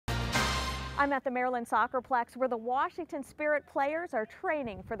I'm at the Maryland SoccerPlex where the Washington Spirit players are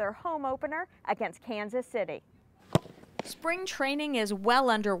training for their home opener against Kansas City. Spring training is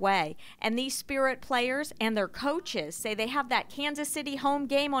well underway, and these Spirit players and their coaches say they have that Kansas City home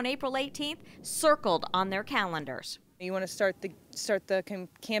game on April 18th circled on their calendars. You want to start the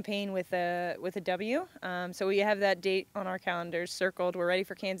campaign with a W, so we have that date on our calendars circled. We're ready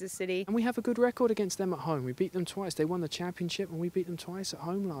for Kansas City. And we have a good record against them at home. We beat them twice. They won the championship and we beat them twice at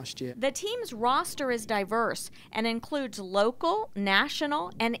home last year. The team's roster is diverse and includes local,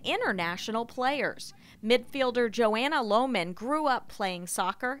 national, and international players. Midfielder Joanna Lohman grew up playing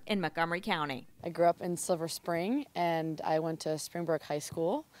soccer in Montgomery County. I grew up in Silver Spring and I went to Springbrook High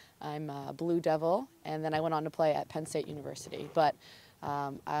School. I'm a Blue Devil, and then I went on to play at Penn State University. But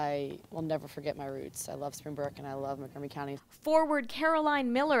I will never forget my roots. I love Springbrook and I love Montgomery County. Forward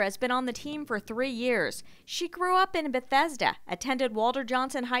Caroline Miller has been on the team for 3 years. She grew up in Bethesda, attended Walter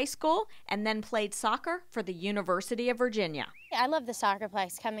Johnson High School, and then played soccer for the University of Virginia. I love the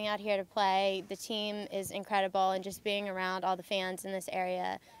SoccerPlex, coming out here to play. The team is incredible, and just being around all the fans in this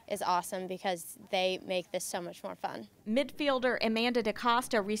area is awesome because they make this so much more fun. Midfielder Amanda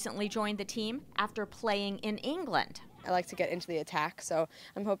DaCosta recently joined the team after playing in England. I like to get into the attack, so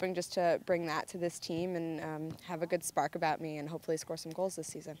I'm hoping just to bring that to this team and have a good spark about me and hopefully score some goals this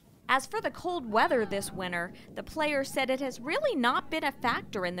season. As for the cold weather this winter, the players said it has really not been a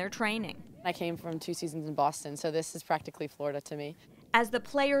factor in their training. I came from 2 seasons in Boston, so this is practically Florida to me. As the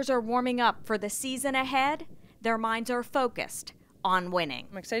players are warming up for the season ahead, their minds are focused on winning.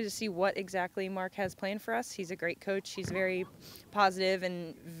 I'm excited to see what exactly Mark has planned for us. He's a great coach. He's very positive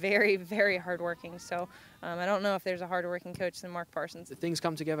and very, very hardworking. So I don't know if there's a harder-working coach than Mark Parsons. If things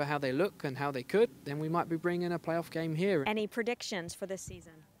come together how they look and how they could, then we might be bringing a playoff game here. Any predictions for this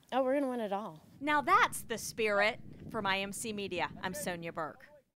season? Oh, we're going to win it all. Now that's the Spirit. From IMC Media, I'm Sonia Burke.